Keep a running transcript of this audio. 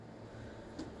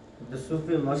The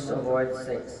Sufi must avoid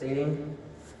sating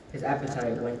his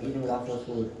appetite when eating lawful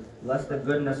food, lest the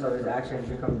goodness of his actions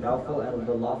become doubtful and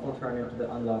the lawful turn into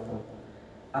the unlawful.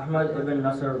 Ahmad ibn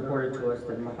Nasr reported to us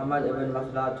that Muhammad ibn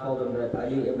Makhlad told him that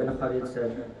Ali ibn Khalid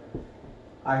said,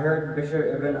 I heard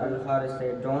Bishr ibn al-Haris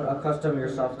say, don't accustom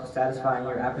yourself to satisfying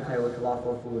your appetite with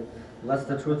lawful food, lest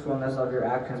the truthfulness of your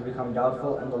actions become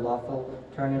doubtful and the lawful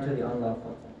turn into the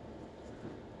unlawful.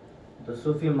 The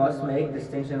Sufi must make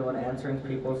distinction when answering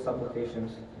people's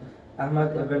supplications.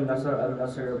 Ahmad ibn Nasr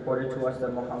al-Nasr reported to us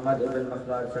that Muhammad ibn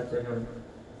Makhlad said to him,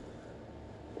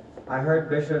 I heard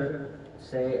Bishr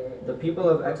say, the people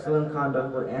of excellent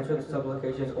conduct would answer the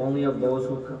supplications only of those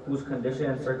whose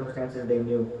condition and circumstances they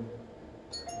knew.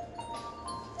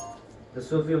 The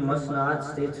Sufi must not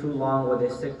stay too long with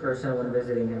a sick person when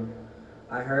visiting him.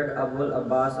 I heard Abul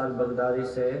Abbas al-Baghdadi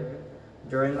say,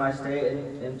 during my stay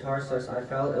in Tarsus, I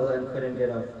fell ill and couldn't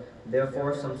get up.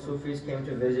 Therefore, some Sufis came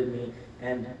to visit me,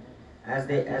 and as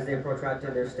they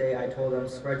protracted their stay, I told them,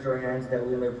 spread your hands that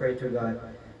we may pray to God.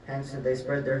 Hence they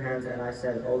spread their hands, and I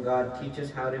said, O God, teach us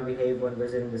how to behave when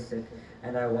visiting the sick.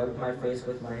 And I wiped my face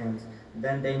with my hands.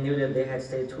 Then they knew that they had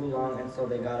stayed too long, and so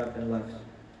they got up and left.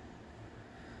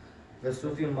 The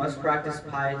Sufi must practice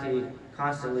piety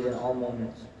constantly in all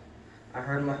moments. I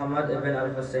heard Muhammad ibn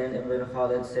al-Hussein ibn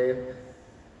Khalid say,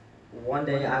 one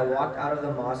day I walked out of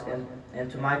the mosque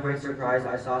and to my great surprise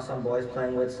I saw some boys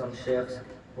playing with some sheikhs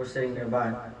were sitting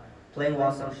nearby. Playing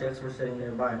while some sheikhs were sitting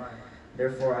nearby.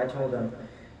 Therefore I told them,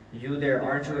 you there,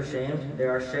 aren't you ashamed?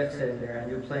 There are sheikhs sitting there and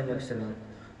you play next to them.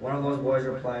 One of those boys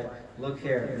replied, look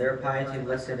here, their piety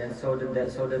lessened and so did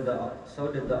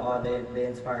the awe they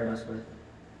inspired us with.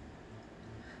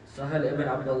 Sahal ibn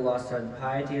Abdullah said,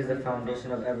 piety is the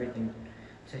foundation of everything.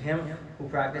 To him who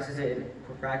practices it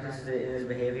in his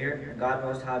behavior, God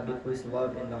Most High bequeaths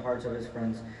love in the hearts of his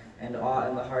friends, and awe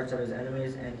in the hearts of his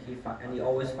enemies, and he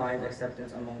always finds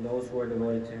acceptance among those who are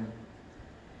devoted to him.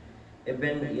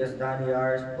 Ibn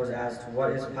Yazdaniyar was asked,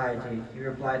 what is piety? He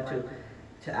replied,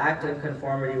 to act in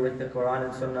conformity with the Quran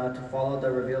and Sunnah, to follow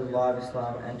the revealed law of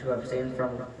Islam, and to abstain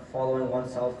from following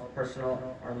oneself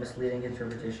personal or misleading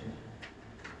interpretation.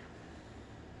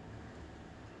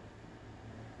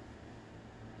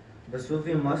 The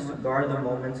Sufi must guard the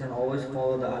moments and always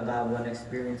follow the adab when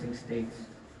experiencing states.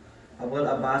 Abul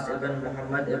Abbas ibn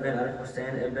Muhammad ibn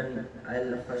al-Hussein ibn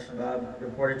al-Khashbab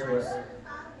reported to us,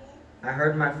 I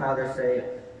heard my father say,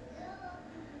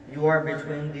 you are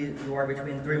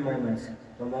between three moments,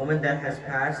 the moment that has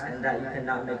passed and that you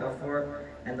cannot make up for,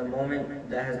 and the moment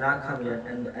that has not come yet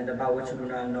and about which you do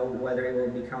not know whether it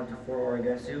will be counted for or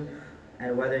against you,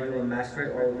 and whether you will master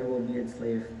it or you will be its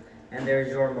slave. And there is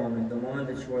your moment, the moment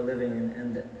that you are living in,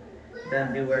 and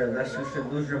then beware lest you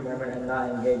should lose your moment and not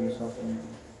engage yourself in it.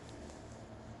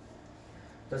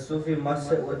 The Sufi must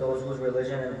sit with those whose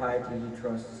religion and piety he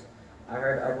trusts. I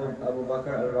heard Abu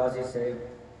Bakr al-Razi say,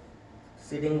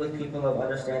 sitting with people of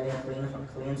understanding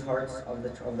cleans hearts of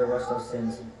the rust of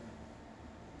sins.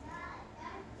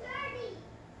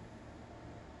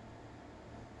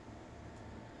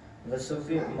 The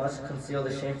Sufi must conceal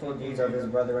the shameful deeds of his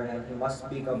brethren, and he must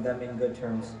speak of them in good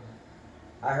terms.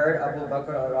 I heard Abu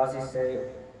Bakr al-Razi say,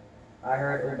 I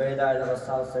heard Ubaidah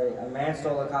al-Ghassal say, a man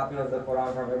stole a copy of the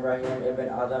Quran from Ibrahim ibn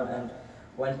Adam and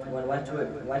went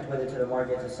with it to the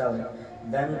market to sell it.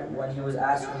 Then, when he was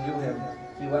asked who knew him,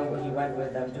 he went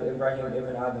with them to Ibrahim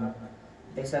ibn Adam.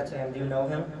 They said to him, do you know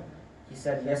him? He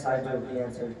said, yes, I do. He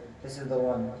answered, this is the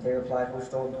one. They replied, who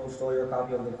stole your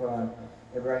copy of the Quran?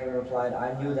 Ibrahim replied,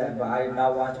 I knew that, but I did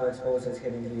not want to expose his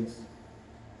hidden deeds.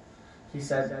 He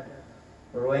said,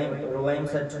 Ruwaym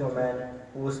said to a man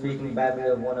who was speaking badly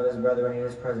of one of his brethren in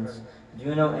his presence, do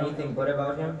you know anything good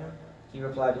about him? He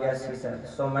replied, yes, he said,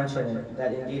 so mention it,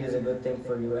 that indeed is a good thing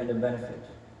for you and a benefit.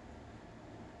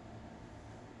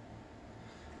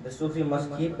 The Sufi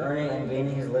must keep earning and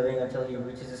gaining his living until he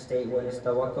reaches a state where his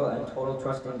tawakkul and total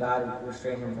trust in God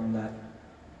restrain him from that.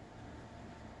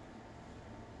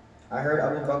 I heard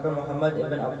Abu Bakr Muhammad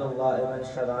ibn Abdullah ibn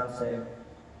Shadan say,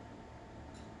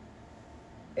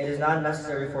 it is not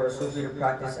necessary for a Sufi to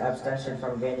practice abstention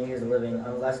from gaining his living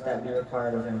unless that be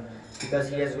required of him, because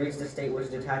he has reached a state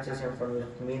which detaches him from the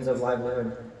means of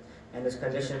livelihood, and his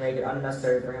condition make it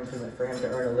unnecessary for him to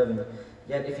earn a living.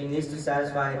 Yet if he needs to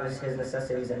satisfy his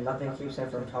necessities and nothing keeps him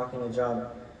from talking a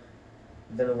job,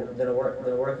 then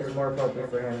work is more appropriate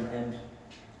for him,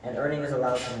 and earning is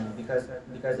allowed to him,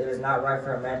 because it is not right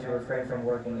for a man to refrain from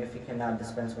working if he cannot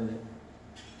dispense with it.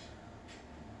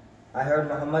 I heard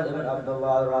Muhammad ibn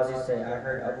Abdullah al-Razi say, I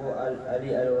heard Abu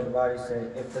Ali al-Wadbari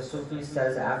say, if the Sufi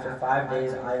says after 5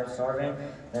 days I am starving,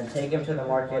 then take him to the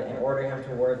market and order him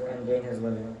to work and gain his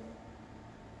living.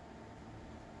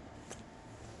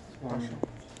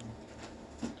 Partial.